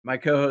My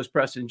co-host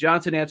Preston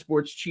Johnson at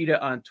Sports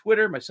Cheetah on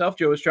Twitter. Myself,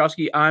 Joe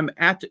Ostrowski. I'm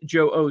at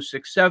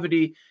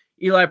Joe0670.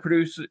 Eli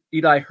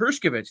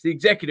Hershkovich, the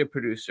executive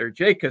producer.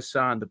 Jake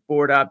Hassan, the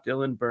board op.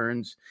 Dylan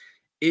Burns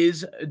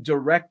is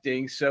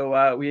directing.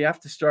 So we have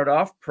to start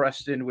off,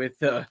 Preston,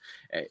 with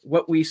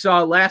what we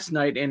saw last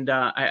night. And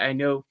I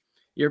know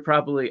you're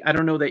probably, I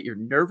don't know that you're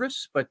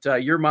nervous, but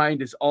your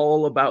mind is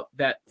all about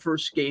that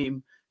first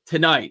game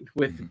tonight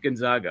with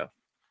Gonzaga.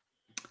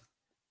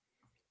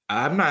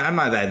 I'm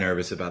not that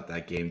nervous about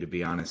that game, to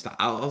be honest.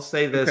 I'll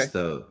say this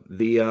though.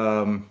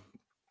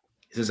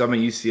 Since I'm a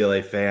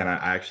UCLA fan, I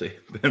actually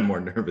been more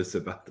nervous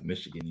about the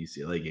Michigan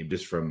UCLA game,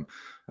 just from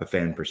a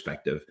fan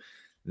perspective.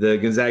 The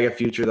Gonzaga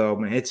future, though,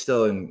 man, it's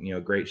still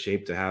in great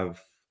shape to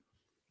have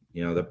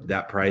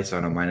that price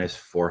on a minus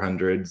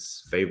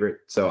 400s favorite.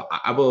 So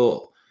I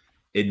will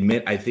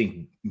admit, I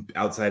think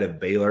outside of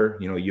Baylor,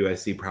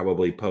 USC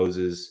probably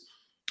poses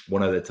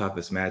one of the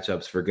toughest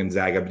matchups for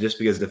Gonzaga, just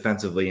because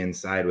defensively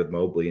inside with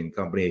Mobley and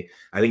company.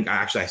 I think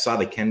I saw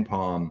the Ken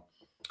Palm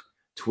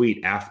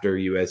tweet after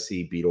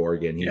USC beat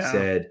Oregon. He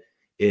said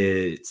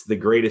it's the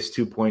greatest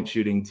 2-point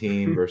shooting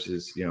team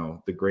versus,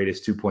 the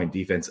greatest 2-point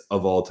defense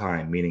of all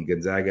time, meaning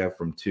Gonzaga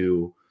from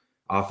 2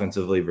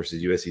 offensively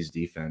versus USC's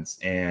defense.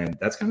 And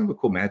that's kind of a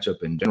cool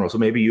matchup in general. So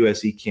maybe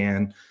USC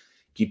can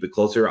keep it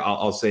closer.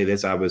 I'll say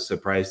this. I was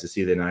surprised to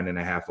see the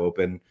 9.5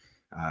 open,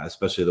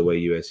 especially the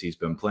way USC's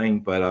been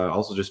playing, but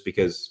also just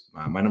because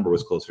my number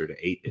was closer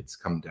to 8. It's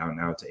come down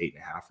now to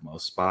 8.5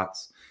 most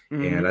spots.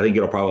 And I think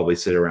it'll probably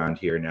sit around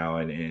here now,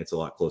 and it's a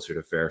lot closer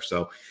to fair.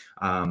 So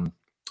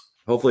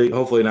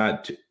hopefully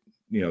not,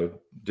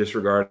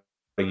 disregarding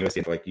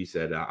USC. Like you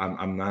said,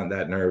 I'm not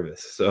that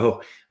nervous.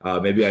 So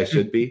maybe I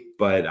should be,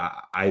 but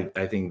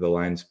I think the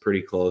line's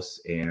pretty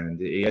close,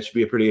 and it should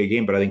be a pretty good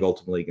game. But I think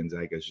ultimately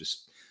Gonzaga is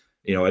just,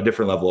 a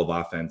different level of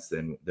offense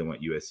than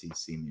what USC's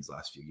seen these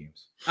last few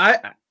games.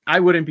 I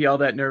wouldn't be all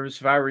that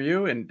nervous if I were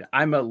you, and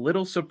I'm a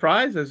little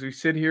surprised as we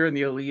sit here in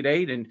the Elite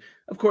Eight. And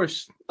of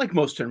course, like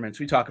most tournaments,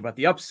 we talk about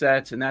the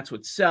upsets, and that's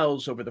what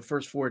sells over the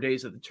first 4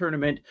 days of the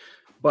tournament.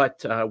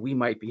 But we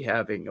might be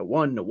having a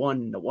 1, a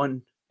 1, a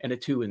 1, and a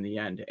 2 in the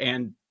end.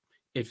 And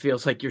it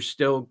feels like you're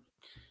still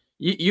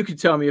you can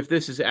tell me if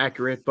this is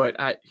accurate, but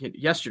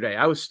yesterday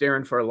I was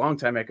staring for a long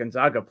time at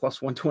Gonzaga plus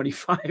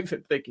 125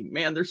 and thinking,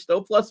 man, there's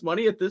still plus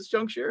money at this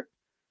juncture.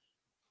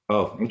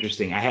 Oh,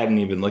 interesting. I hadn't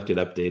even looked at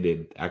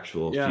updated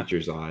actual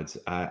futures odds.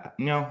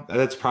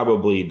 That's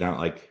probably not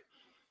like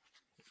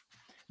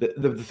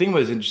the thing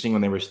was interesting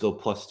when they were still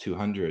plus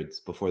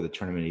 200s before the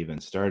tournament even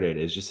started,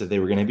 is just that they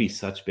were going to be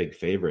such big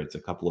favorites a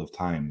couple of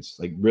times.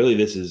 Like, really,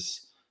 this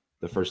is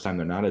the first time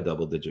they're not a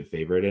double-digit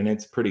favorite, and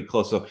it's pretty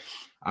close. So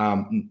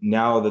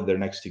now that their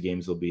next 2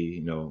 games will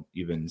be,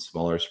 even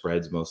smaller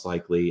spreads, most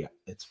likely,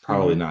 it's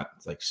probably not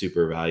like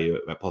super value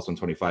at plus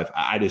 125.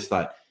 I just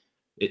thought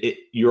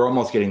you're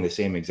almost getting the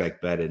same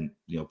exact bet in,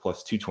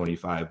 plus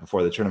 225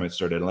 before the tournament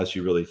started, unless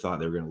you really thought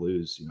they were going to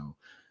lose,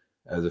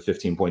 as a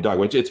 15-point dog,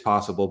 which it's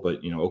possible, but,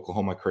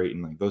 Oklahoma,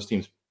 Creighton, like those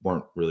teams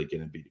weren't really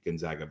going to beat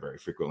Gonzaga very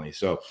frequently.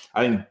 So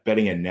I think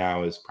betting it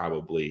now is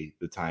probably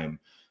the time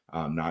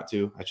not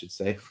to, I should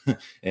say,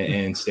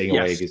 and staying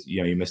away because,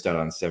 you missed out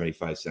on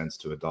 75 cents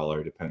to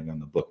 $1, depending on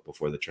the book,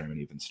 before the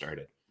tournament even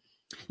started.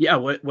 Yeah,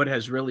 what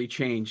has really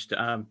changed?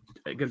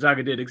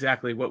 Gonzaga did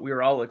exactly what we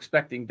were all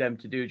expecting them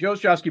to do. Joe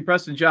Ostrowski,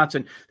 Preston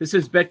Johnson. This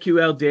is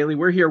BetQL Daily.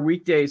 We're here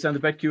weekdays on the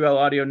BetQL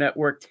Audio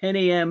Network, 10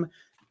 a.m.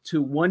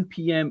 to 1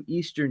 p.m.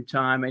 Eastern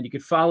Time, and you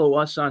can follow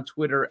us on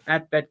Twitter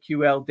at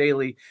BetQL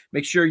Daily.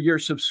 Make sure you're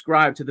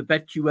subscribed to the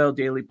BetQL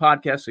Daily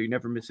podcast so you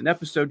never miss an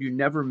episode, you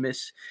never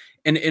miss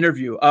an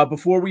interview.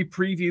 Before we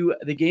preview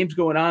the games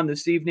going on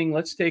this evening,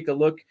 let's take a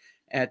look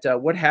at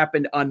what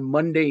happened on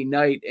Monday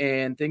night,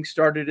 and things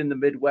started in the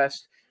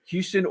Midwest.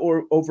 Houston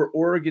over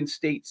Oregon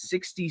State,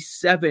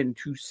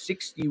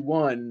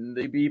 67-61.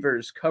 The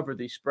Beavers cover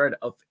the spread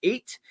of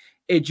 8.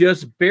 It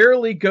just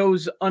barely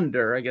goes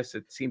under. I guess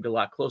it seemed a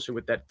lot closer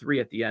with that 3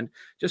 at the end.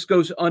 Just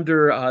goes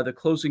under the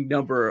closing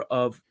number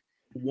of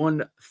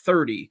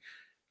 130.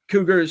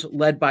 Cougars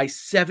led by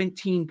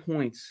 17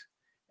 points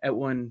at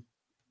one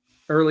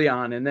early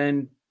on, and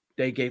then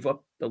they gave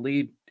up the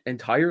lead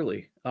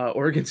entirely.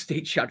 Oregon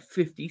State shot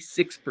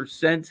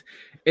 56%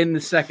 in the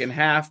second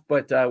half,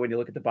 but when you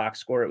look at the box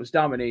score, it was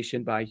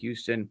domination by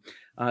Houston.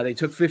 They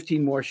took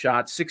 15 more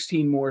shots,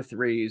 16 more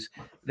threes.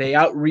 They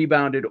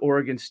out-rebounded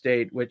Oregon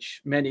State,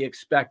 which many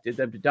expected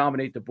them to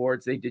dominate the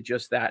boards. They did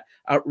just that,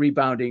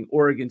 out-rebounding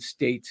Oregon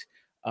State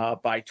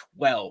by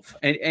 12.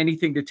 And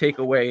anything to take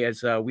away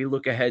as we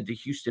look ahead to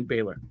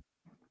Houston-Baylor?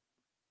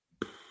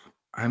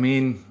 I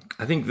mean,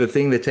 I think the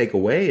thing to take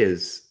away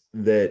is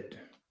that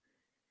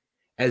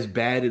as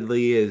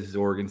badly as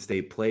Oregon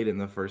State played in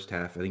the first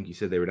half, I think you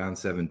said they were down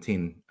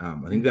 17. I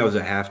think that was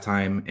at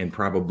halftime, and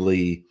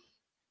probably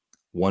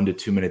 1 to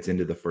 2 minutes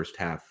into the first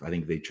half, I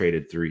think they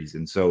traded threes.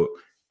 And so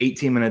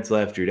 18 minutes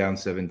left, you're down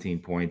 17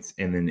 points.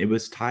 And then it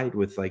was tied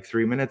with like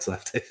 3 minutes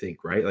left, I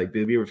think, right? Like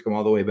the Beavers come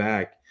all the way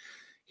back.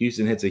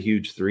 Houston hits a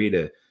huge 3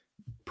 to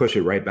push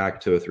it right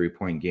back to a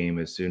 3-point game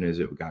as soon as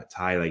it got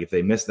tied. Like if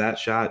they miss that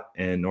shot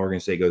and Oregon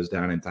State goes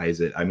down and ties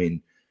it, I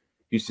mean,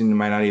 Houston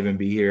might not even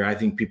be here. I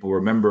think people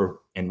remember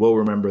and will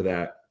remember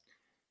that.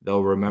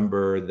 They'll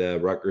remember the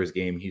Rutgers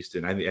game.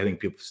 Houston. I think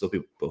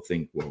people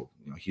think, well,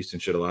 Houston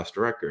should have lost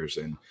to Rutgers,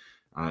 and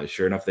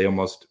sure enough, they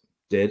almost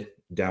did,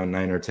 down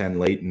 9 or 10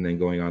 late, and then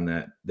going on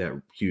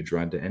that huge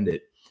run to end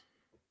it.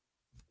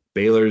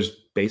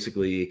 Baylor's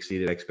basically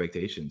exceeded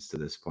expectations to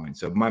this point.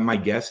 So my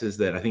guess is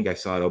that I think I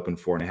saw it open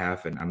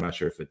 4.5, and I'm not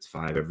sure if it's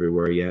 5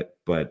 everywhere yet,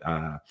 but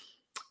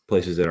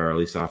places that are at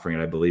least offering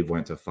it, I believe,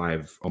 went to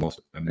 5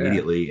 almost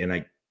immediately. Yeah.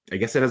 And I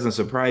guess that doesn't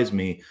surprise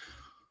me.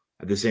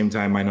 At the same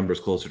time, my number is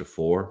closer to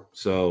 4.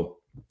 So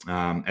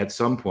at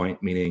some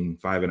point, meaning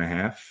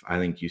 5.5, I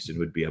think Houston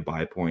would be a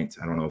buy point.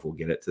 I don't know if we'll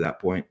get it to that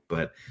point,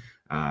 but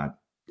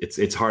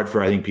it's hard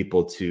for, I think,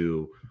 people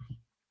to,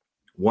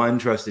 one,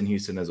 trust in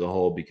Houston as a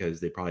whole, because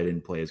they probably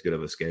didn't play as good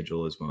of a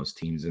schedule as most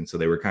teams. And so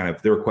there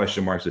were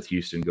question marks with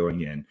Houston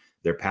going in.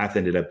 Their path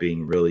ended up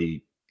being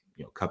really,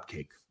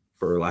 cupcake,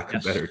 for lack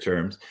of better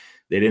terms.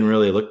 They didn't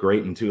really look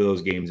great in 2 of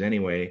those games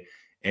anyway.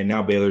 And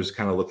now Baylor's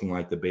kind of looking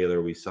like the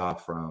Baylor we saw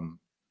from,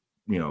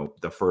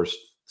 the first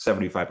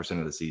 75%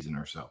 of the season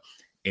or so.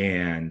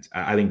 And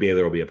I think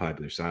Baylor will be a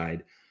popular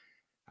side.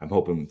 I'm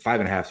hoping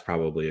 5.5 is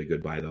probably a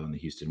good buy, though, in the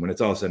Houston. When it's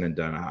all said and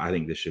done, I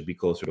think this should be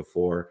closer to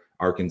 4.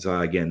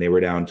 Arkansas, again, they were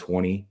down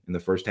 20 in the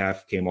first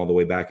half, came all the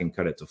way back and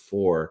cut it to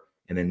 4,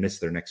 and then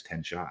missed their next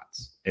 10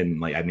 shots.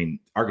 And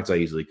Arkansas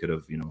easily could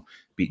have,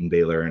 beaten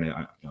Baylor in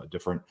a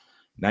different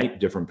night,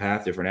 different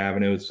path, different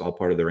avenue. It's all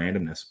part of the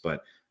randomness.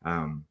 But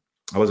I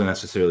wasn't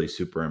necessarily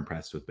super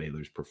impressed with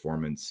Baylor's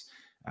performance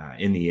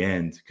in the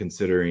end,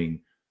 considering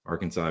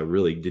Arkansas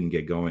really didn't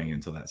get going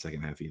until that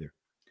second half either.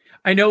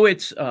 I know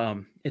it's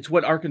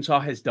what Arkansas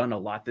has done a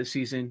lot this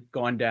season,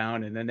 gone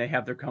down, and then they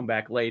have their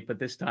comeback late. But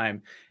this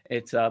time,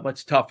 it's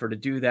much tougher to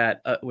do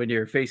that when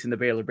you're facing the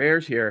Baylor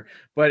Bears here.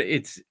 But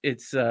it's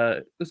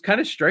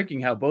kind of striking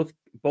how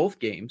both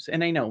games,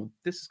 and I know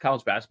this is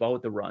college basketball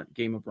with the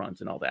game of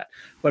runs and all that,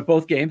 but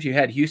both games you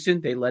had Houston,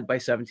 they led by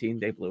 17,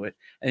 they blew it,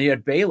 and you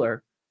had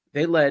Baylor,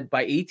 they led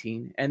by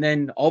 18, and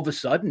then all of a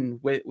sudden,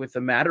 with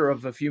a matter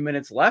of a few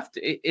minutes left,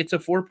 it's a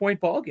 4-point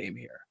ball game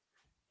here.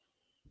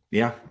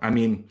 Yeah, I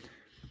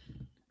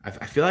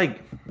feel like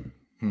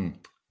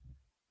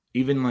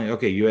even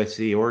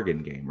USC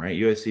Oregon game, right?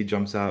 USC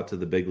jumps out to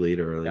the big lead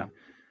early. Yeah.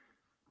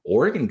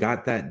 Oregon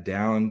got that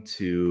down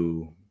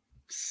to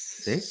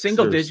 6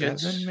 single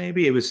digits, 7,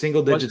 maybe. It was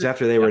single digits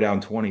after they were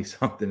down 20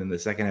 something in the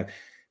second half.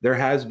 There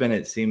has been,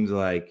 it seems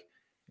like,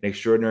 an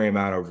extraordinary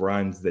amount of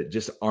runs that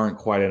just aren't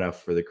quite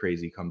enough for the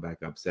crazy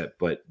comeback upset,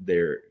 but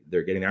they're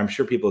getting there. I'm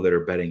sure people that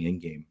are betting in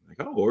game, like,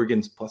 oh,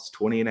 Oregon's plus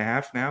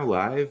 20.5 now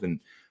live and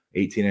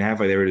 18.5,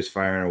 like they were just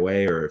firing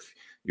away. Or if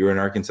you're an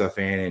Arkansas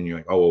fan and you're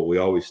like, oh, well, we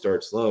always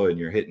start slow, and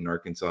you're hitting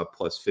Arkansas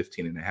plus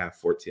 15.5,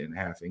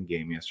 14.5 in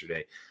game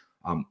yesterday.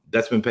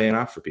 That's been paying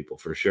off for people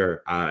for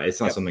sure. It's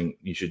not something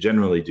you should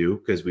generally do,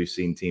 because we've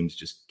seen teams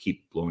just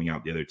keep blowing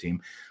out the other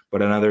team.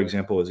 But another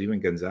example is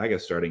even Gonzaga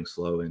starting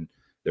slow in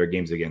their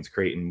games against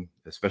Creighton,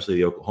 especially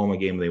the Oklahoma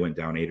game. They went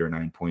down 8 or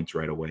 9 points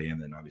right away,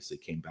 and then obviously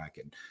came back,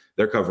 and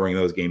they're covering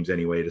those games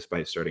anyway,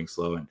 despite starting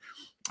slow. And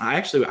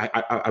I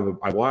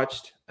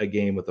watched a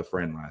game with a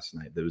friend last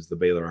night. That was the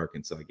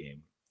Baylor-Arkansas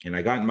game. And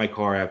I got in my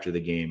car after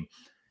the game,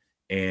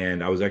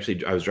 and I was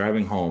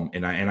driving home,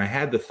 and I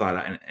had the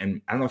thought,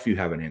 and I don't know if you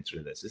have an answer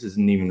to this. This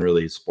isn't even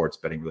really a sports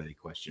betting related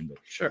question, but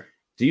sure.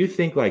 Do you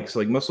think like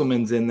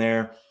Musselman's in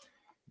there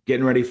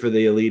getting ready for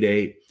the Elite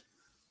Eight?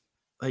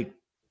 Like,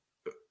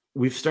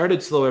 we've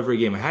started slow every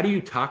game. How do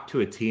you talk to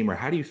a team, or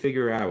how do you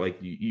figure out, like,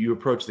 you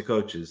approach the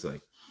coaches,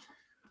 like,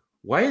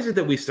 why is it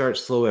that we start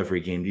slow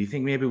every game? Do you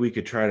think maybe we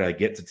could try to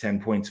get to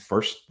 10 points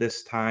first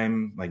this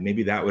time? Like,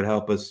 maybe that would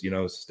help us,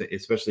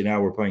 especially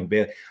now we're playing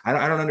Baylor.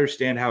 I don't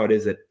understand how it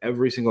is that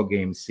every single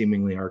game,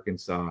 seemingly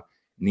Arkansas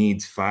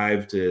needs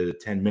 5 to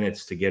 10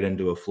 minutes to get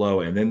into a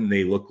flow, and then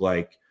they look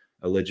like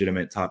a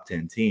legitimate top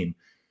 10 team.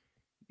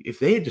 If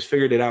they had just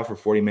figured it out for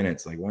 40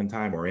 minutes, like one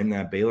time, or in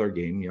that Baylor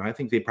game, I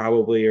think they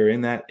probably are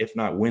in that, if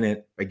not win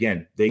it.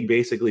 Again, they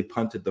basically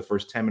punted the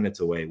first 10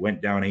 minutes away,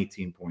 went down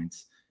 18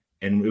 points,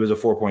 and it was a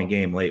 4-point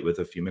game late with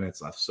a few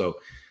minutes left. So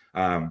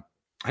I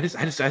just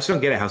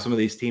don't get it, how some of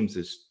these teams,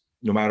 is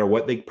no matter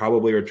what they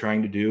probably are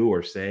trying to do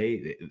or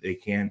say, they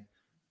can't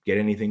get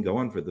anything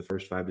going for the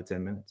first 5 to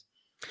 10 minutes.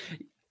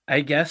 I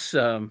guess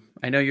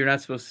I know you're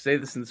not supposed to say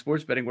this in the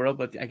sports betting world,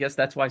 but I guess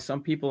that's why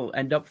some people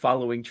end up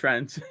following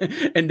trends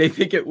and they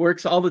think it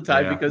works all the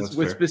time, because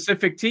with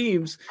specific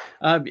teams,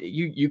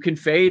 you can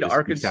fade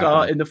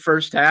Arkansas in the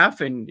first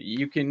half, and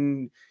you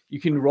can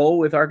roll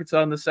with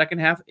Arkansas in the second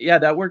half. Yeah,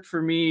 that worked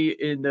for me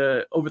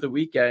over the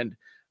weekend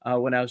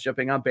when I was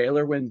jumping on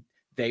Baylor when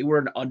they were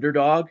an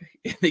underdog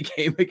in the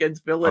game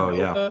against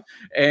Villanova,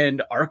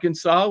 and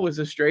Arkansas was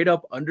a straight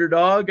up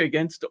underdog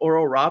against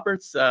Oral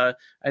Roberts.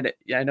 And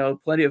I know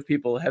plenty of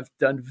people have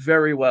done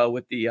very well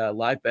with the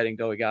live betting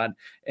going on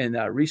in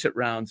recent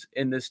rounds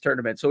in this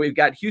tournament. So we've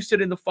got Houston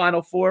in the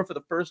Final Four for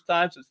the first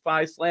time since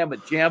Phi Slamma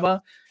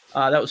Jamma.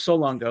 That was so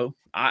long ago.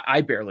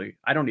 I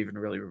don't even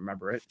really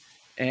remember it.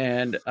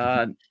 And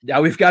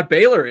now we've got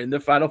Baylor in the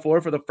Final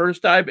Four for the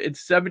first time in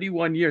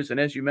 71 years. And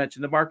as you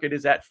mentioned, the market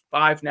is at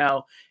 5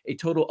 now, a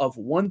total of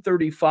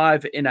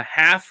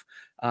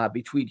 135.5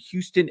 between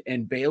Houston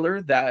and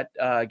Baylor. That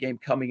game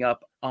coming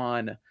up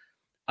on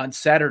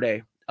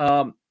Saturday.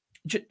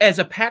 As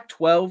a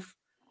Pac-12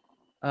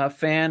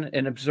 fan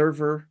and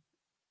observer,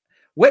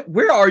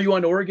 where are you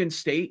on Oregon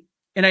State?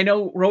 And I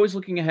know we're always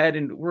looking ahead,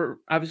 and we're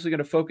obviously going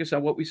to focus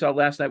on what we saw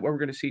last night, what we're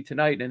going to see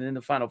tonight, and in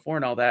the Final Four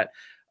and all that.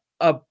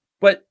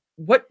 But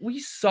what we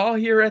saw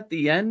here at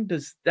the end,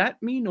 does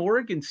that mean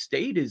Oregon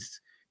State is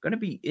going to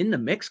be in the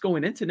mix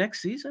going into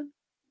next season?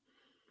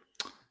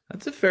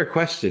 That's a fair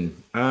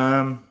question.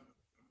 So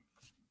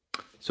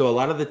a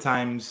lot of the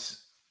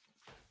times,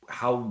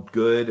 how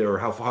good or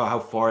how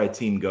far a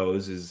team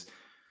goes is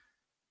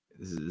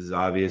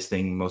obvious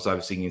thing. Most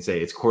obviously you can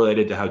say it's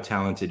correlated to how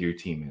talented your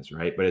team is,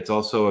 right? But it's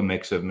also a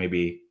mix of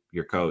maybe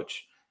your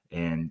coach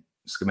and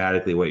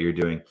schematically what you're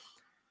doing.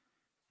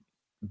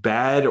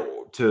 Bad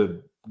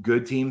to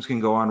good teams can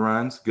go on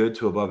runs. Good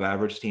to above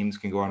average teams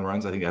can go on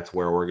runs. I think that's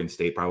where Oregon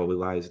State probably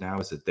lies now,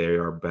 is that they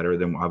are better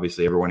than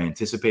obviously everyone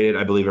anticipated.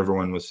 I believe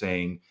everyone was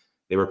saying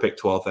they were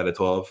picked 12th out of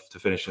 12 to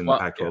finish in the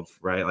Pac-12,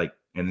 right? Like,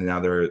 and now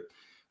they're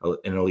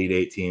an Elite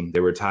Eight team. They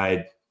were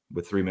tied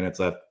with 3 minutes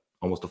left,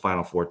 almost a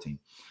Final Four team.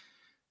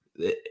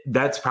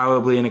 That's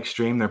probably an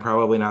extreme. They're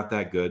probably not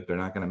that good. They're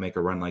not going to make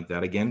a run like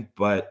that again,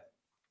 but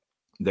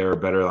they're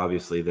better,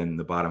 obviously, than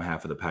the bottom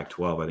half of the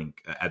Pac-12. I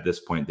think at this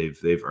point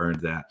they've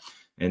earned that.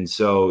 And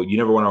so you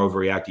never want to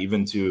overreact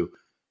even to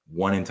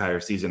one entire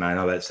season. I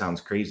know that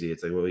sounds crazy.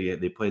 It's like, well, yeah,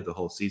 they played the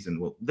whole season.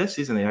 Well, this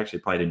season they actually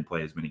probably didn't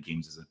play as many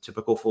games as a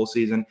typical full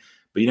season,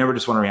 but you never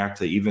just want to react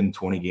to even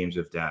 20 games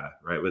of data,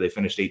 right? Where they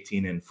finished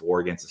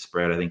 18-4 against the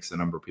spread. I think it's the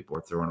number people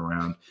are throwing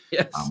around.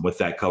 Yes. With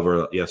that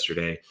cover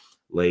yesterday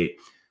late.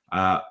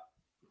 I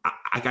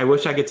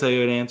wish I could tell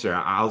you an answer.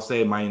 I'll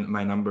say my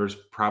numbers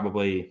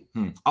probably.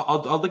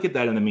 I'll look at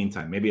that in the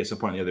meantime. Maybe at some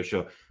point in the other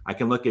show, I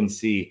can look and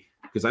see,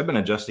 because I've been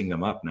adjusting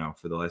them up now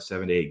for the last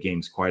 7 to 8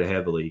 games quite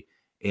heavily,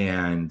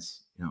 and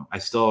I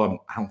don't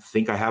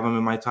think I have them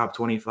in my top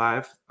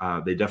 25.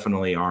 They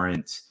definitely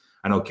aren't.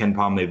 I know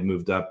KenPom, they've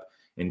moved up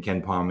in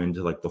KenPom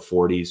into like the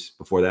 40s.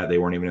 Before that, they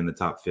weren't even in the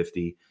top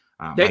 50.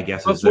 My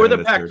guess is before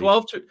the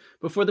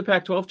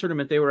Pac-12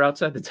 tournament, they were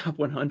outside the top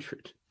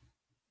 100.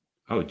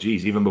 Oh,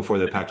 geez, even before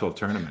the Pac-12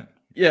 tournament.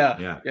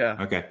 Yeah.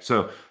 Okay,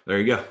 so there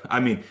you go. I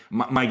mean,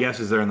 my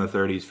guess is they're in the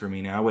 30s for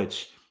me now,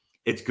 which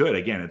it's good.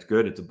 Again, it's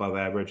good. It's above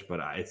average, but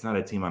it's not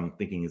a team I'm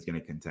thinking is going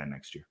to contend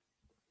next year.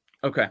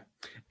 Okay.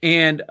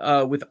 And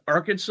with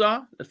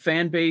Arkansas, the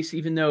fan base,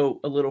 even though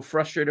a little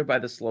frustrated by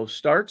the slow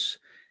starts,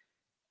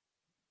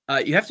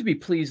 you have to be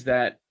pleased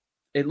that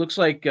it looks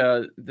like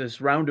this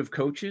round of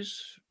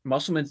coaches,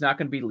 Musselman's not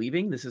going to be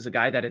leaving. This is a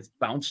guy that has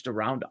bounced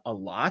around a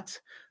lot,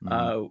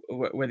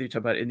 whether you talk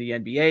about in the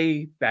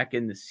NBA, back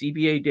in the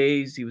CBA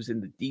days, he was in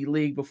the D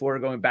League before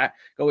going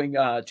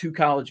to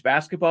college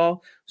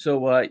basketball.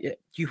 So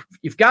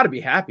you've got to be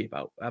happy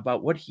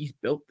about what he's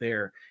built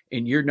there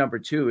in year number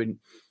 2. And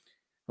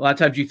a lot of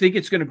times you think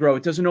it's going to grow.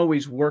 It doesn't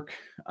always work.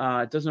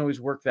 It doesn't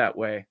always work that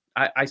way.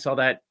 I saw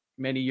that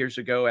many years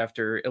ago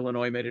after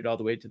Illinois made it all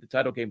the way to the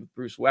title game with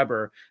Bruce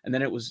Weber, and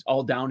then it was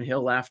all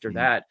downhill after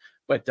that.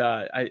 But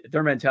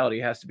their mentality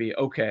has to be,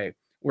 okay,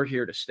 we're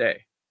here to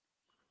stay.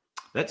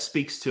 That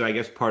speaks to, I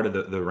guess, part of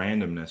the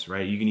randomness,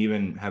 right? You can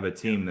even have a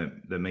team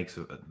that makes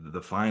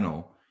the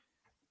final,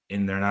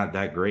 and they're not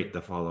that great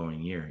the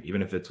following year,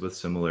 even if it's with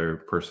similar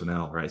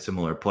personnel, right?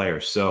 Similar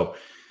players. So,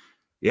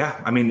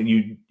 yeah, I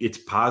mean, it's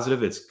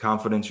positive. It's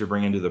confidence you're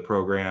bringing to the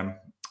program.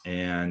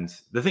 And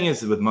the thing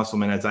is with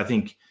Musselman, I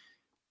think,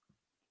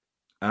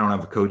 I don't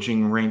have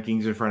coaching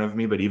rankings in front of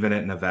me, but even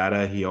at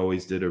Nevada, he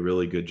always did a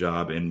really good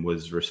job and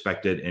was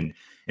respected.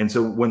 And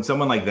so when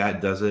someone like that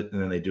does it, and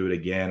then they do it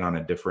again on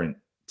a different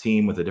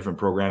team with a different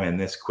program and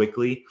this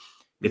quickly,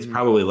 it's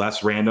probably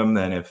less random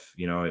than if,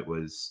 it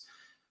was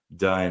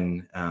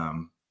done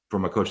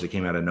from a coach that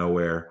came out of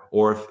nowhere,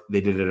 or if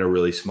they did it at a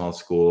really small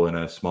school in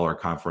a smaller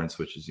conference,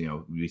 which is,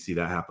 we see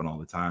that happen all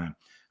the time.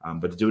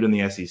 But to do it in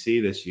the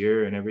SEC this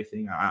year and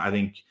everything, I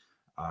think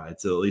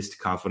it's at least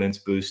confidence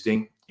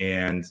boosting.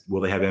 And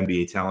will they have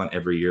NBA talent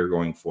every year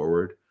going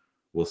forward?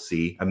 We'll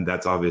see. I mean,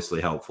 that's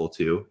obviously helpful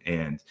too.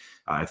 And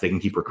if they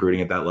can keep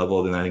recruiting at that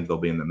level, then I think they'll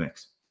be in the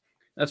mix.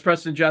 That's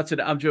Preston Johnson.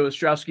 I'm Joe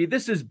Ostrowski.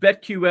 This is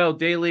BetQL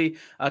Daily.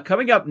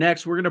 Coming up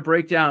next, we're going to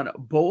break down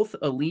both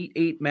Elite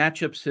Eight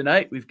matchups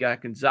tonight. We've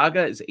got Gonzaga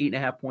as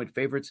 8.5-point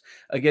favorites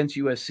against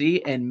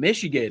USC, and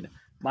Michigan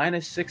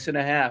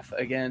 -6.5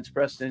 against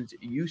Preston's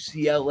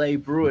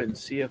UCLA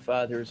Bruins. See if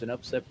there's an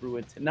upset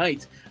Bruin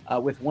tonight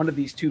with one of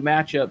these two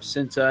matchups,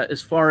 since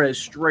as far as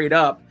straight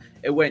up,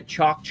 it went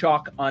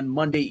chalk on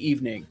Monday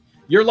evening.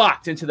 You're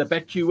locked into the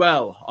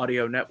BetQL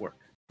Audio Network.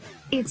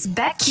 It's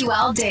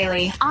BetQL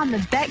Daily on the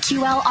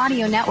BetQL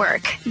Audio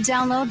Network.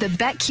 Download the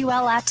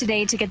BetQL app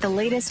today to get the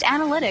latest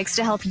analytics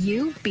to help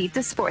you beat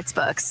the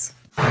sportsbooks.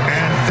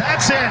 And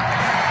that's it.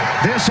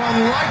 This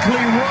unlikely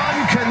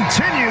run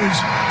continues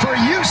for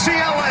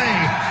UCLA.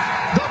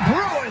 The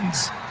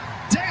Bruins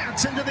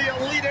dance into the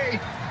Elite Eight.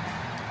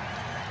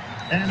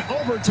 An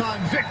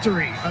overtime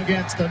victory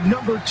against the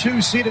number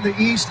 2 seed in the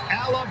East,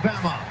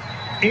 Alabama,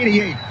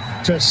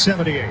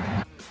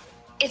 88-78.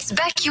 It's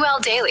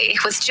BetQL Daily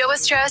with Joe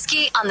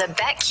Ostrowski on the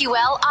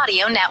BetQL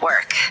Audio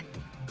Network.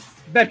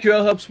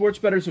 BetQL helps sports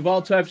bettors of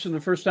all types, from the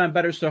first-time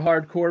bettors to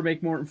hardcore,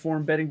 make more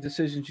informed betting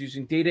decisions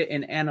using data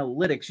and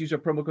analytics. Use our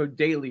promo code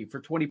DAILY for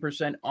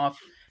 20% off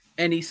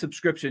any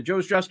subscription. Joe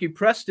Ostrowski,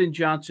 Preston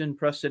Johnson,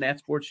 Preston at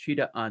Sports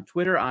Cheetah on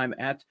Twitter. I'm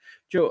at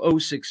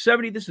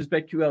Joe0670. This is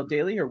BetQL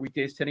Daily, our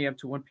weekdays 10 a.m.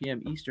 to 1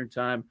 p.m. Eastern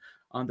Time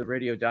on the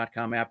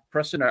radio.com app.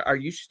 Preston, are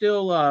you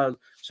still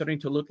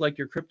starting to look like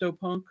your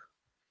CryptoPunk?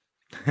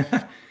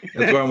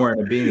 That's why I'm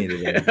wearing a beanie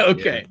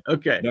today.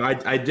 Okay. No,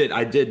 I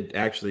did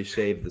actually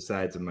shave the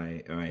sides of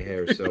my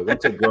hair. So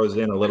once it grows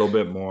in a little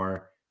bit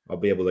more, I'll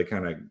be able to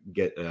kind of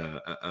get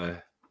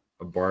a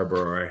barber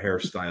or a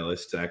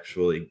hairstylist to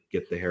actually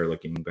get the hair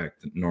looking back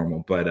to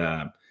normal. But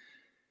that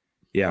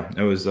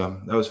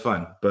was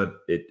fun. But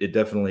it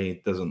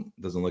definitely doesn't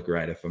look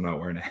right if I'm not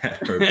wearing a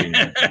hat or a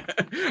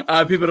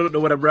beanie. People don't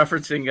know what I'm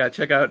referencing.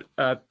 Check out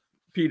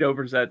Pete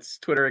Overzet's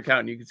Twitter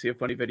account, and you can see a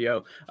funny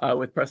video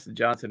with Preston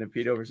Johnson and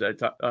Pete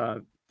Overzet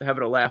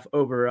having a laugh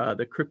over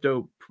the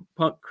crypto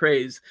punk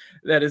craze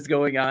that is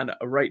going on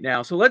right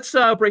now. So let's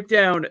break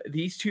down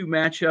these two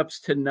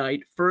matchups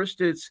tonight.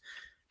 First, it's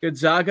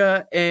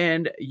Gonzaga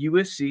and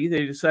USC.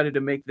 They decided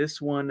to make this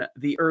one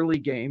the early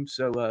game,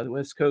 so the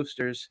West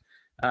Coasters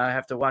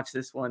have to watch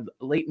this one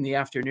late in the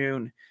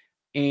afternoon.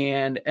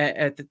 And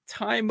at the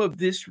time of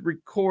this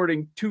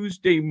recording,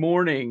 Tuesday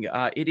morning,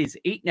 it is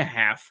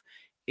 8.5.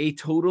 A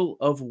total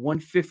of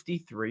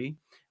 153.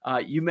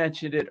 You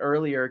mentioned it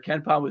earlier.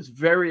 KenPom was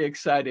very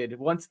excited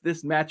once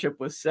this matchup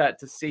was set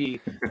to see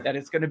that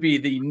it's going to be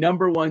the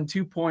number 1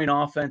 2-point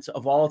offense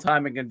of all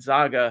time in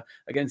Gonzaga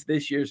against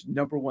this year's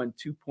number 1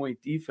 2-point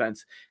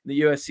defense,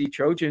 the USC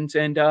Trojans,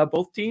 and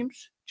both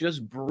teams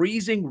just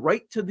breezing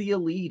right to the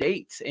Elite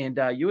Eight, and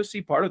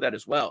USC part of that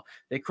as well.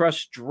 They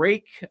crushed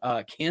Drake,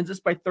 Kansas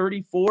by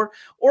 34.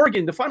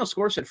 Oregon, the final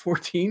score said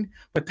 14,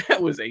 but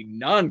that was a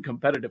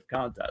non-competitive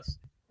contest.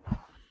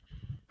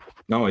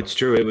 No, it's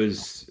true. It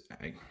was,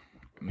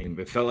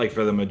 it felt like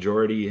for the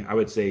majority, I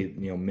would say,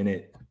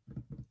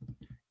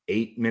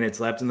 8 minutes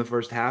left in the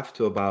first half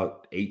to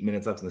about 8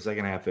 minutes left in the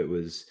second half, it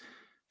was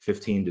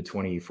 15 to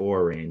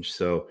 24 range.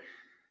 So,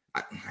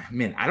 I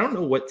don't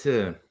know what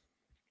to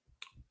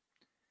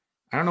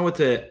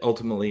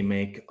ultimately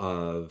make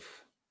of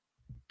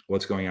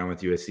what's going on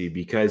with USC,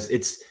 because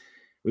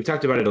we've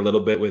talked about it a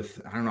little bit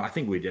with, I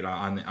think we did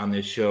on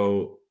this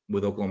show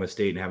with Oklahoma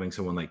State, and having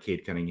someone like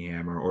Cade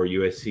Cunningham or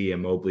USC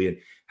and Mobley, and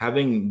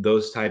having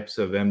those types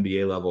of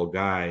NBA level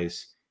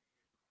guys,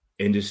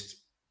 and just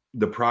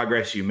the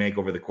progress you make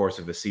over the course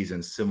of a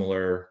season,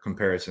 similar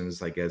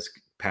comparisons like as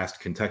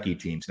past Kentucky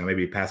teams. Now,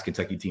 maybe past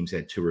Kentucky teams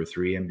had 2 or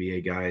 3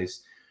 NBA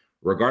guys.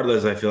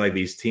 Regardless, I feel like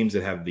these teams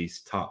that have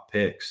these top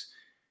picks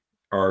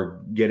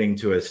are getting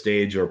to a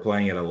stage or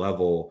playing at a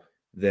level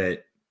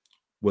that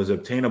was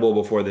obtainable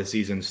before the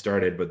season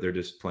started, but they're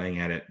just playing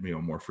at it,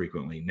 more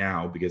frequently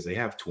now because they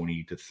have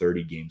 20 to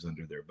 30 games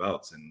under their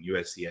belts. And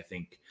USC, I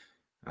think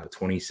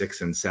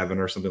 26-7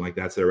 or something like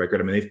that's their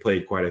record. They've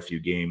played quite a few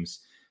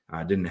games,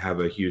 didn't have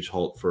a huge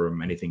halt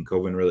from anything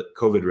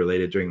COVID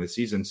related during the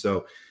season.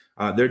 So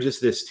they're just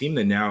this team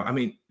that now,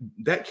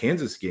 that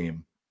Kansas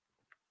game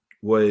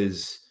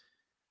was,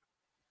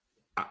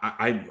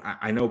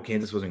 I know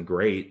Kansas wasn't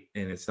great,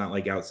 and it's not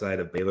like outside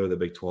of Baylor, the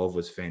Big 12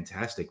 was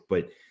fantastic,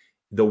 but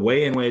the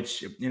way in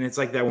which, and it's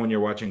like that when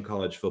you're watching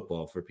college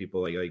football for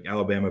people like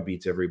Alabama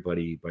beats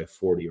everybody by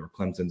 40, or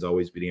Clemson's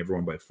always beating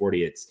everyone by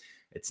 40.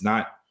 It's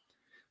not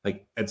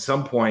like, at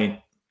some point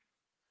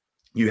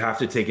you have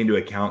to take into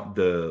account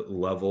the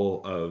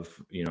level of,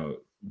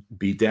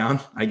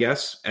 beatdown, I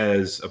guess,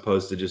 as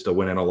opposed to just a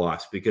win and a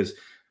loss, because,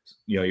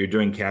 you're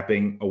doing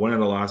capping. A win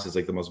and a loss is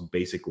like the most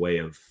basic way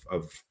of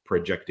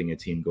projecting a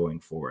team going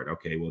forward.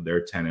 Okay, well,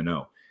 they're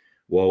 10-0.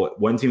 Well,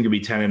 one team could be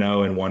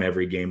 10-0 and won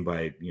every game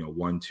by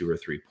 1, 2, or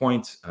 3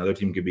 points. Another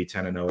team could be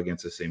 10-0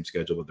 against the same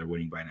schedule, but they're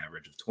winning by an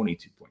average of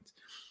 22 points.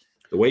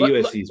 The way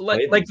USC's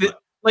played,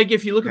 like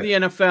if you look at the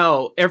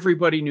NFL,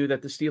 everybody knew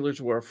that the Steelers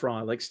were a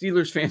fraud. Like,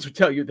 Steelers fans would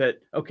tell you that,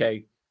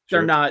 okay,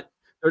 they're not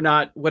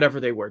whatever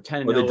they were,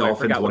 10-0. Well, the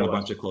Dolphins won a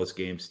bunch of close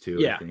games too.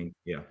 Yeah. I think.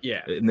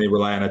 Yeah. And they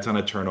rely on a ton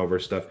of turnover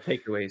stuff.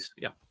 Takeaways.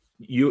 Yeah.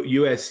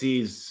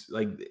 USC's,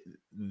 like,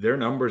 their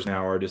numbers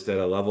now are just at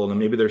a level, and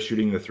maybe they're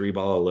shooting the 3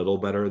 ball a little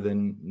better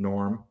than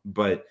norm,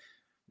 but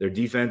their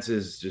defense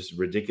is just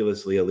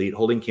ridiculously elite,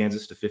 holding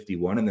Kansas to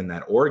 51. And then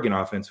that Oregon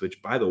offense,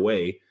 which, by the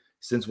way,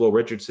 since Will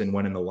Richardson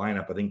went in the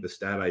lineup, I think the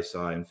stat I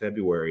saw in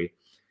February,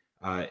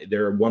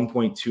 they're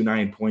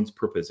 1.29 points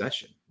per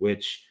possession,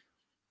 which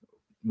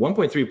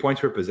 1.3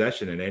 points per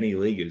possession in any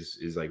league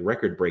is like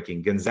record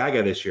breaking.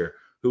 Gonzaga this year,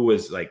 who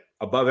was like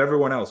above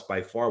everyone else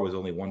by far, was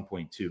only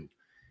 1.2.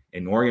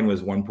 And Oregon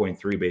was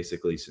 1.3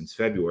 basically since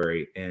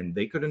February, and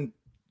they couldn't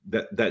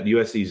that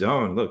USC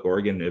zone. Look,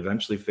 Oregon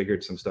eventually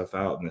figured some stuff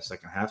out in the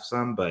second half,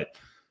 but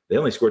they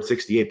only scored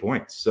 68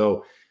 points.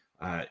 So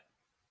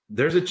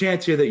there's a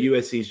chance here that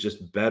USC is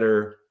just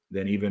better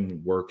than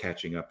even we're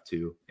catching up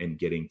to and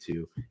getting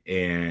to.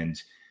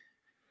 And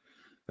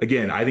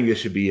again, I think this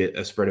should be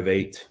a spread of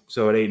 8.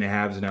 So at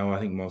 8.5 now, I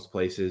think most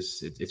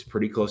places it's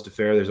pretty close to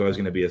fair. There's always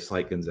going to be a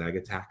slight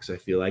Gonzaga tax, I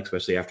feel like,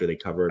 especially after they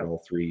covered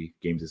all 3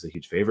 games as a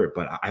huge favorite.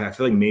 But I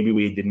feel like maybe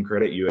we didn't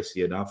credit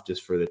USC enough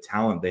just for the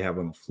talent they have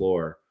on the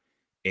floor.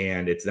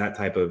 And it's that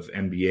type of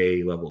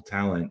NBA level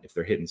talent, if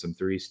they're hitting some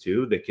threes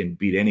too, that can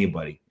beat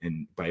anybody.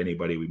 And by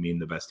anybody, we mean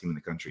the best team in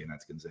the country, and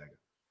that's Gonzaga.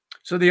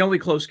 So the only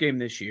close game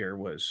this year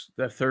was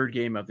the 3rd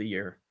game of the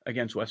year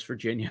against West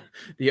Virginia.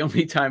 The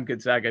only time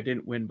Gonzaga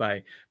didn't win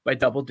by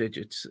double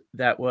digits.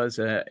 That was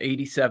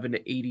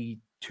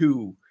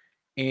 87-82.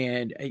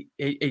 And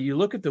you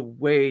look at the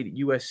way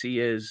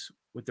USC is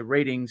with the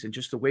ratings and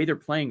just the way they're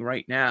playing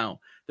right now.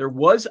 There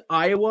was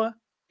Iowa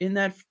in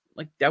that,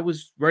 like that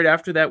was right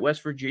after that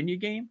West Virginia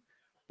game.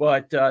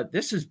 But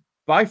this is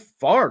by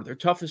far their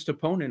toughest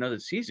opponent of the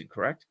season,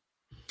 correct?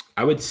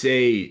 I would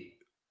say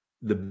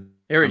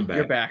Aaron,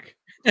 you're back.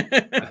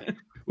 It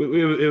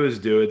was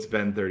due. It's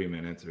been 30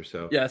 minutes or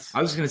so. Yes.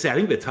 I was just going to say, I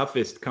think the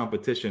toughest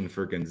competition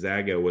for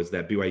Gonzaga was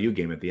that BYU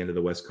game at the end of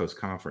the West Coast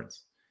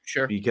Conference.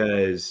 Sure.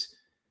 Because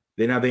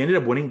they ended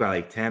up winning by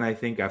like 10, I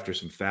think, after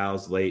some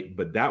fouls late,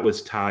 but that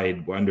was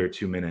tied under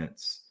 2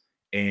 minutes.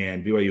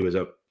 And BYU was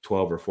up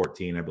 12 or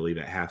 14, I believe,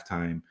 at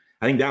halftime.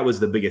 I think that was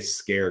the biggest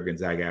scare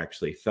Gonzaga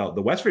actually felt.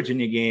 The West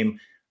Virginia game,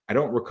 I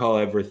don't recall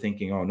ever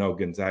thinking, oh no,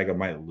 Gonzaga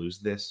might lose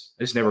this.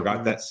 I just never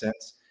got that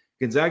sense.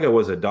 Gonzaga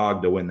was a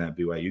dog to win that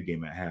BYU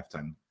game at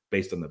halftime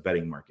based on the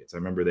betting markets. I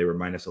remember they were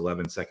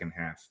 -11 second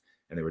half,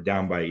 and they were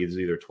down by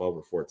either 12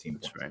 or 14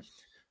 points. That's right.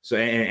 So,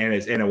 and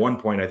at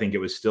one point, I think it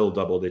was still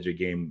double-digit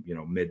game,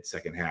 mid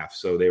second half.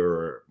 So they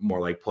were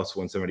more like plus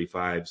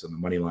 175s on the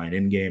money line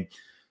in game.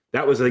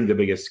 That was, I think, the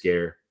biggest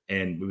scare.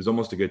 And it was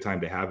almost a good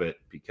time to have it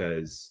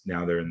because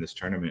now they're in this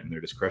tournament and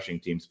they're just crushing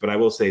teams. But I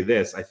will say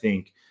this, I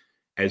think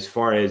as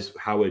far as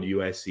how would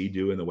USC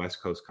do in the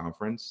West Coast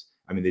Conference,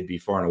 I mean, they'd be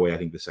far and away, I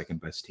think, the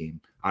second best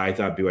team. I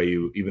thought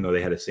BYU, even though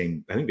they had I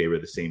think they were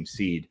the same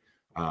seed.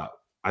 I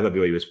thought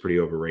BYU was pretty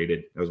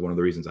overrated. That was one of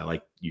the reasons I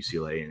liked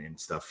UCLA and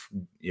stuff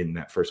in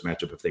that first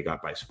matchup if they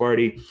got by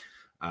Sparty.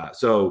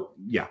 So,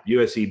 yeah,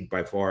 USC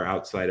by far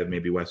outside of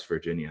maybe West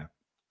Virginia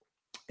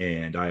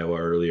and Iowa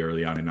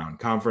early on in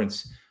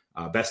non-conference.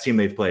 Best team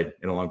they've played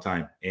in a long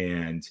time.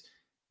 And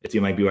a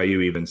team like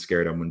BYU even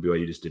scared them when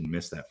BYU just didn't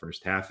miss that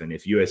first half. And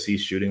if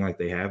USC's shooting like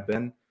they have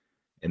been,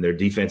 and their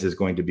defense is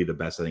going to be the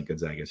best I think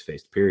Gonzaga's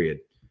faced, period.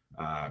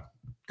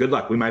 Good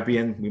luck. We might be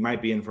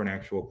in for an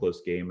actual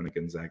close game and a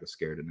Gonzaga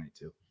scare tonight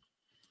too.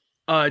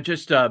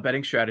 Just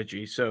betting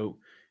strategy. So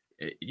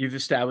you've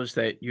established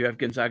that you have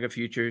Gonzaga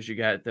futures. You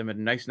got them at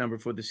a nice number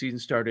before the season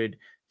started,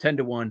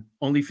 10-1.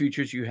 Only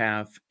futures you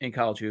have in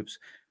college hoops.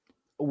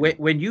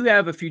 When you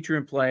have a future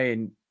in play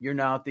and you're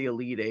now at the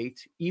Elite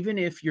Eight, even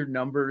if your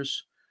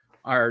numbers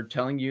are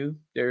telling you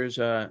there's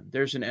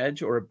an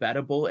edge or a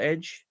bettable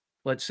edge,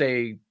 let's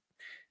say,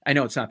 I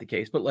know it's not the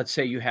case, but let's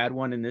say you had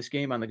one in this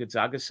game on the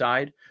Gonzaga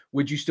side,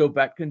 would you still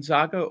bet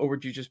Gonzaga or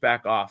would you just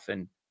back off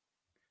and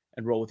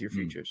roll with your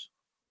futures?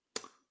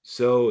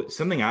 So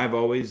something I've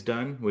always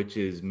done, which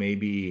is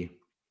maybe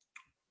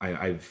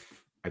I've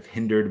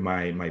hindered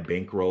my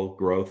bankroll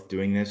growth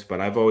doing this,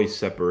 but I've always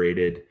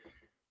separated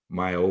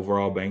my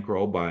overall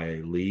bankroll by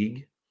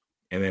league.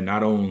 And then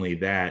not only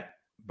that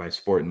by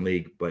sport and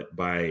league, but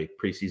by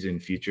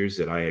preseason futures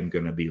that I am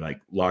going to be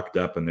like locked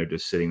up and they're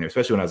just sitting there,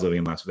 especially when I was living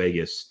in Las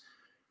Vegas.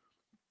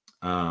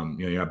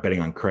 You're not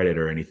betting on credit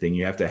or anything.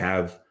 You have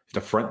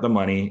to front the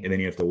money, and then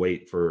you have to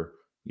wait for,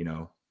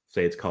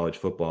 say it's college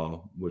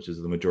football, which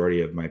is the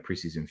majority of my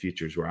preseason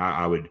futures, where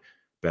I would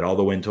bet all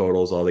the win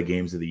totals, all the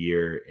games of the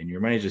year, and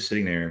your money's just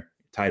sitting there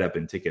tied up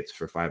in tickets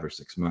for 5 or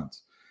 6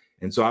 months.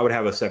 And so I would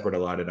have a separate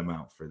allotted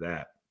amount for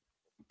that.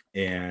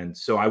 And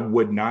so I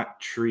would not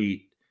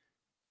treat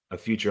a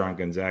future on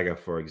Gonzaga,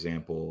 for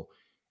example,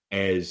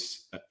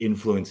 as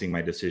influencing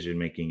my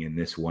decision-making in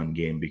this one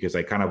game, because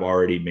I kind of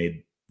already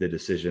made the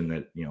decision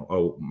that,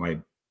 my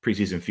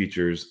preseason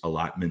futures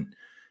allotment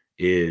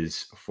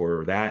is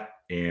for that.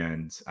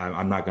 And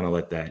I'm not going to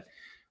let that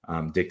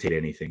dictate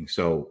anything.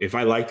 So if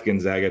I liked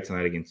Gonzaga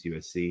tonight against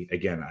USC,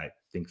 again, I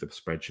think the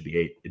spread should be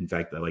 8. In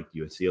fact, I liked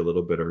USC a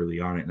little bit early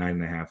on at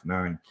 9.5,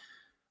 9.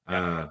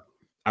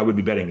 I would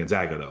be betting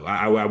Gonzaga though.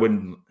 I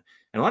wouldn't.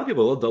 And a lot of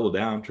people will double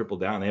down, triple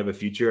down. They have a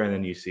future, and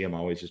then you see them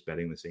always just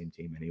betting the same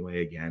team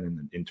anyway,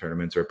 again, in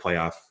tournaments or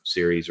playoff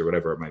series or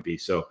whatever it might be.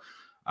 So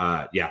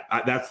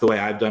that's the way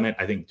I've done it.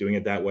 I think doing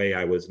it that way,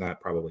 I was not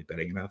probably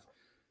betting enough,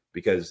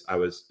 because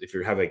if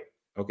you're having,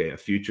 a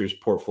futures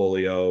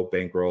portfolio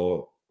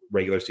bankroll,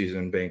 regular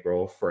season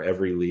bankroll for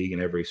every league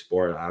and every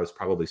sport, I was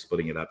probably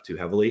splitting it up too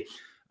heavily.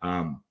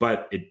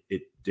 But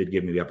it did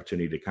give me the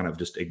opportunity to kind of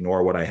just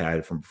ignore what I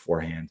had from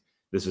beforehand.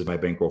 This is my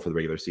bankroll for the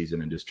regular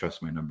season and just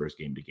trust my numbers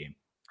game to game.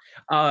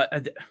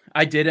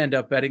 I did end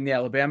up betting the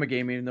Alabama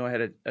game, even though I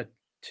had a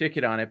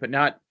ticket on it, but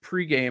not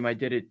pregame. I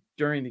did it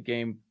during the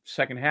game,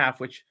 second half,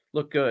 which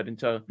looked good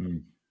until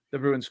the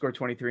Bruins scored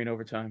 23 in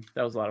overtime.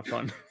 That was a lot of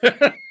fun.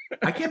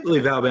 I can't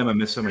believe Alabama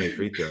missed so many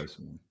free throws.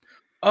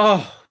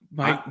 Oh,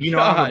 my God.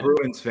 I'm a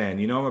Bruins fan.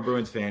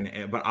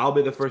 But I'll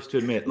be the first to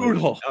admit,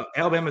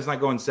 Alabama's not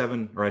going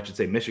 7, or I should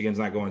say Michigan's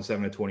not going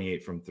 7 of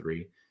 28 from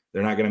 3.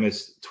 They're not going to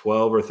miss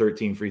 12 or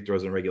 13 free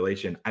throws in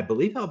regulation. I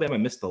believe Alabama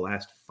missed the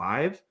last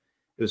 5.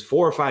 It was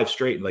 4 or 5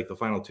 straight in like the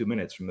final 2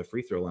 minutes from the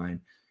free throw line.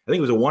 I think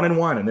it was a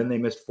 1-and-1, and then they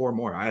missed 4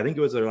 more. I think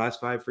it was their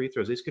last 5 free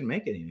throws. They just couldn't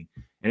make anything,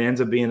 and it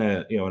ends up being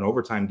an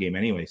overtime game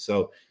anyway.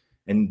 So,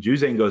 and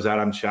Juzang goes out.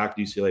 I'm shocked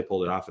UCLA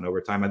pulled it off in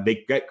overtime.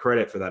 They get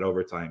credit for that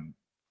overtime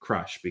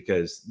crush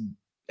because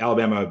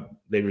Alabama,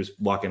 they were just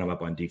locking them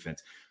up on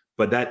defense.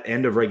 But that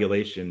end of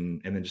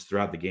regulation and then just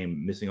throughout the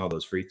game, missing all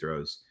those free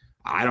throws,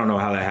 I don't know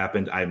how that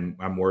happened.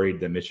 I'm worried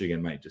that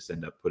Michigan might just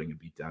end up putting a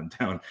beat down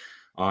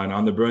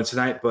on the Bruins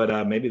tonight,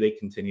 but maybe they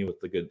continue with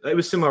the good. It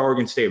was similar to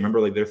Oregon State. Remember,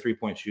 like their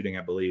 3-point shooting,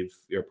 I believe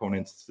your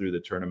opponents through the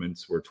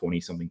tournaments were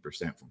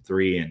 20-something% from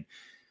 3, and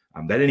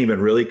that didn't even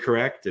really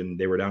correct, and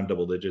they were down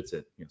double digits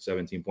at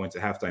 17 points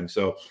at halftime.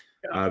 So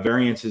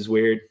variance is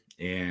weird,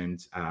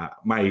 and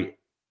my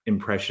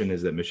impression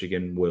is that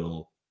Michigan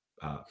will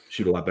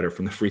shoot a lot better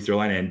from the free throw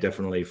line and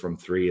definitely from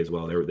 3 as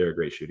well. They're a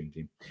great shooting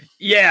team.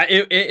 Yeah,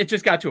 it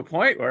just got to a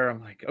point where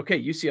I'm like, okay,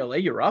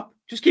 UCLA, you're up.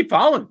 Just keep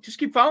following.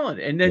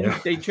 And then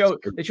they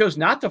chose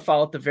not to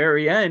foul at the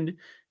very end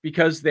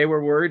because they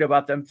were worried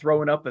about them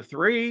throwing up a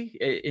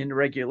 3 in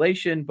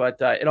regulation. But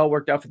it all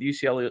worked out for the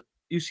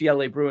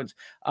UCLA Bruins.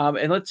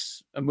 And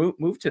let's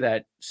move to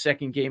that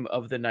second game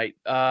of the night.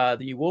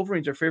 The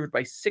Wolverines are favored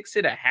by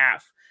 6.5,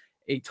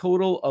 a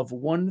total of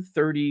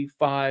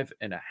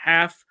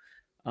 135.5.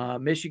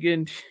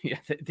 Michigan,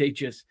 they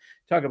just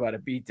talk about a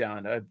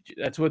beatdown.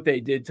 That's what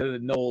they did to the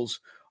Noles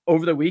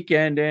over the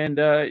weekend.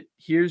 And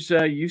here's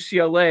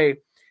UCLA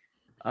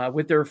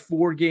with their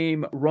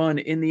 4-game run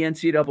in the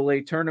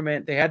NCAA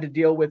tournament. They had to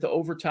deal with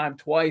overtime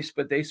twice,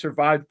 but they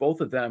survived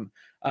both of them.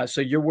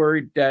 So you're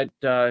worried that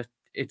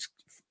it's,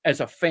 as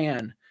a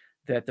fan,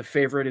 that the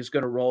favorite is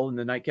going to roll in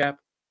the nightcap?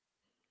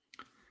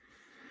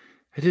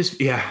 I think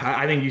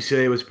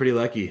UCLA was pretty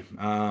lucky.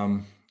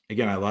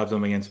 Again, I loved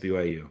them against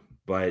BYU,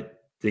 but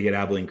to get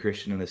Abilene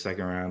Christian in the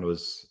second round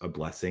was a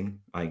blessing.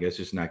 I guess it's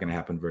just not going to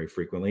happen very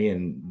frequently.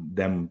 And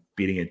them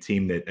beating a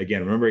team that,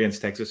 again, remember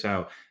against Texas,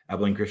 how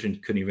Abilene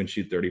Christian couldn't even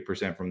shoot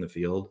 30% from the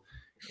field.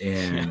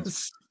 And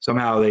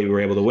somehow they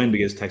were able to win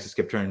because Texas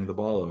kept turning the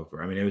ball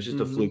over. I mean, it was just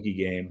a fluky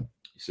game.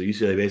 So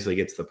UCLA basically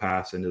gets the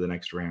pass into the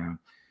next round.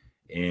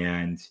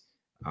 And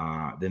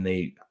then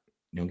they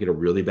get a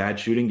really bad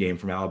shooting game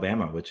from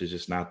Alabama, which is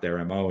just not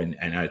their MO, and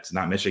it's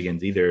not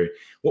Michigan's either.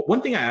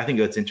 One thing I think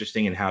that's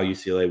interesting in how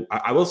UCLA,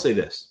 I will say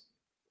this,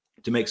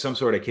 to make some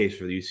sort of case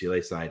for the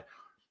UCLA side,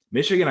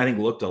 Michigan, I think,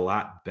 looked a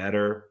lot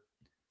better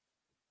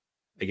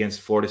against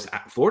Florida.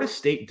 Florida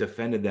State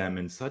defended them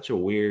in such a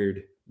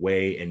weird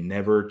way and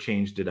never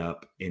changed it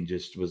up and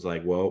just was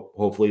like, well,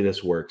 hopefully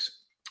this works.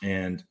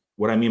 And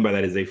what I mean by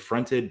that is they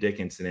fronted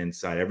Dickinson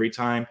inside. Every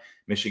time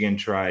Michigan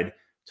tried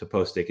to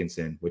post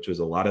Dickinson, which was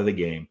a lot of the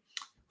game,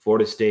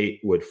 Florida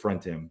State would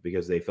front him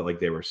because they felt like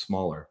they were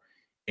smaller.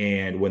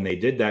 And when they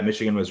did that,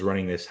 Michigan was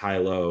running this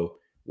high-low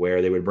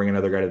where they would bring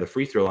another guy to the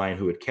free throw line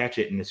who would catch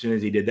it. And as soon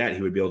as he did that,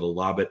 he would be able to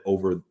lob it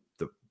over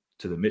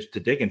to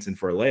Dickinson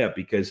for a layup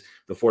because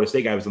the Florida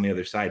State guy was on the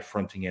other side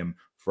fronting him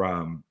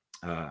from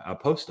a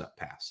post-up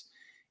pass.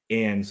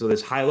 And so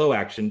this high-low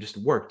action just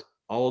worked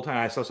all the time.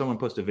 I saw someone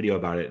post a video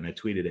about it and I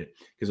tweeted it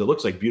because it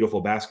looks like beautiful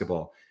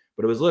basketball.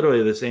 But it was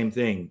literally the same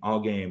thing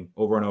all game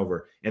over and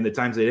over. And the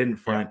times they didn't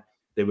front,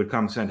 they would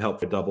come send help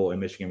for double, and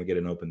Michigan would get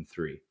an open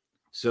 3.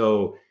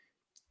 So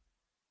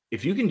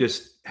if you can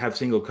just have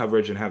single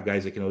coverage and have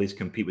guys that can at least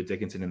compete with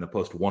Dickinson in the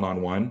post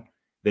one-on-one,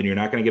 then you're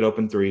not going to get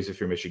open 3s if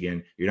you're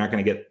Michigan. You're not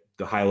going to get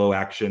the high-low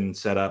action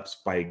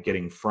setups by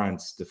getting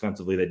fronts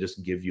defensively that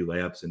just give you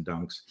layups and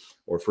dunks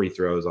or free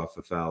throws off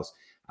of fouls.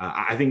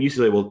 I think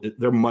UCLA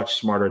they're much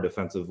smarter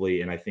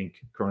defensively, and I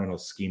think Cronin will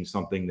scheme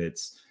something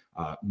that's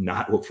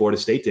not what Florida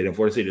State did, and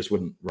Florida State just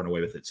wouldn't run away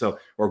with it.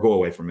 Or go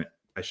away from it,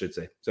 I should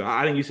say. So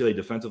I think UCLA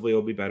defensively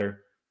will be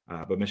better,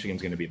 but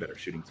Michigan's going to be a better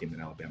shooting team than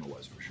Alabama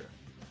was for sure.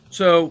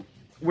 So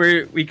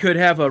we could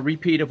have a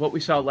repeat of what we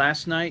saw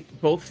last night.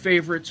 Both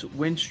favorites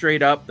win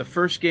straight up. The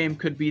first game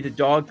could be the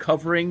dog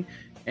covering,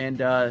 and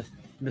the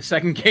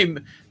second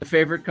game, the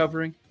favorite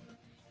covering.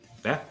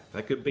 Yeah,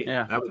 that could be.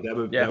 Yeah.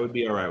 That would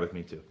be all right with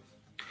me too.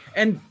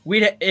 And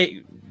we'd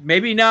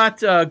maybe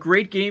not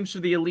great games for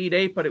the Elite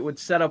Eight, but it would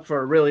set up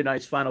for a really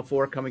nice Final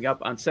Four coming up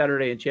on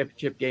Saturday and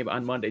championship game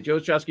on Monday. Joe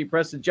Ostrowski,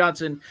 Preston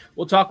Johnson.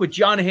 We'll talk with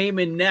John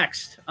Heyman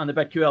next on the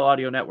BetQL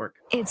Audio Network.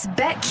 It's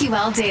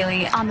BetQL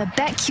Daily on the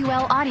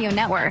BetQL Audio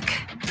Network.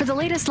 For the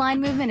latest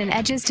line movement and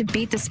edges to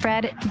beat the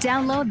spread,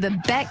 download the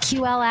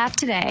BetQL app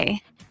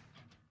today.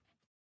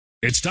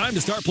 It's time to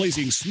start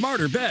placing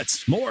smarter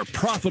bets, more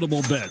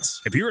profitable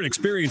bets. If you're an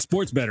experienced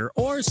sports bettor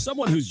or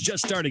someone who's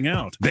just starting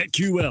out,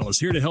 BetQL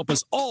is here to help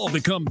us all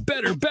become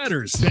better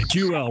bettors.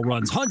 BetQL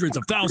runs hundreds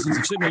of thousands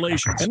of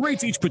simulations and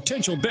rates each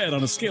potential bet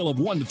on a scale of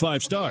 1 to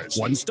 5 stars.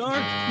 1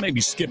 star?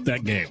 Maybe skip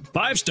that game.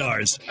 5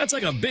 stars? That's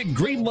like a big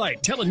green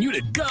light telling you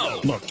to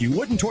go. Look, you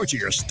wouldn't torture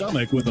your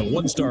stomach with a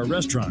 1-star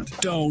restaurant.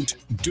 Don't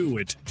do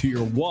it to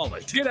your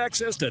wallet. Get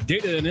access to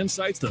data and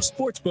insights the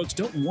sportsbooks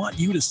don't want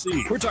you to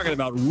see. We're talking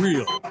about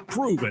real,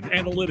 proven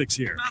analytics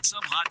here, not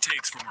some hot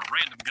takes from a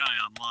random guy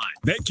online.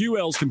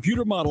 BetQL's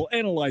computer model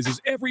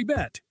analyzes every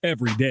bet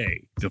every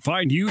day to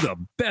find you the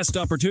best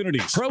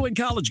opportunities. Pro and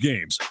college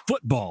games,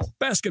 football,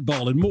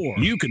 basketball, and more.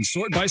 You can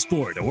sort by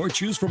sport or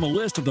choose from a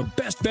list of the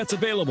best bets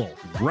available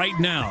right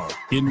now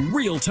in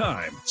real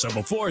time. So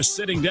before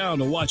sitting down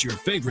to watch your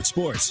favorite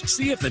sports,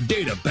 see if the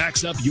data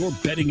backs up your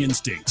betting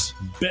instincts.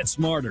 Bet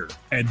smarter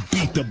and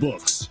beat the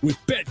books with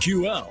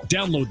BetQL.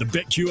 Download the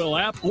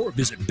BetQL app or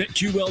visit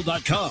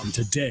BetQL.com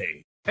today.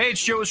 Hey,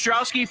 it's Joe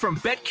Ostrowski from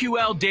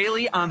BetQL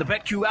Daily on the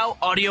BetQL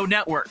Audio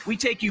Network. We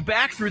take you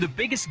back through the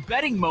biggest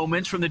betting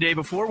moments from the day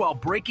before while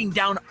breaking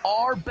down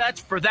our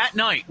bets for that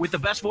night. With the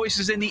best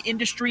voices in the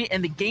industry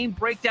and the game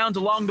breakdowns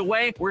along the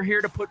way, we're here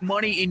to put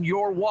money in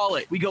your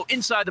wallet. We go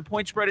inside the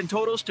point spread and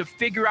totals to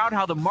figure out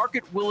how the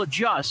market will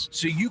adjust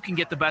so you can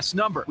get the best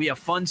number. We have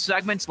fun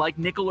segments like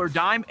Nickel or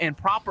Dime and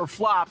Prop or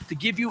Flop to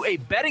give you a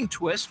betting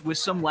twist with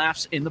some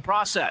laughs in the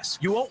process.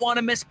 You won't want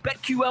to miss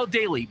BetQL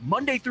Daily,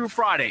 Monday through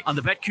Friday on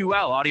the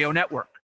BetQL Audio Network.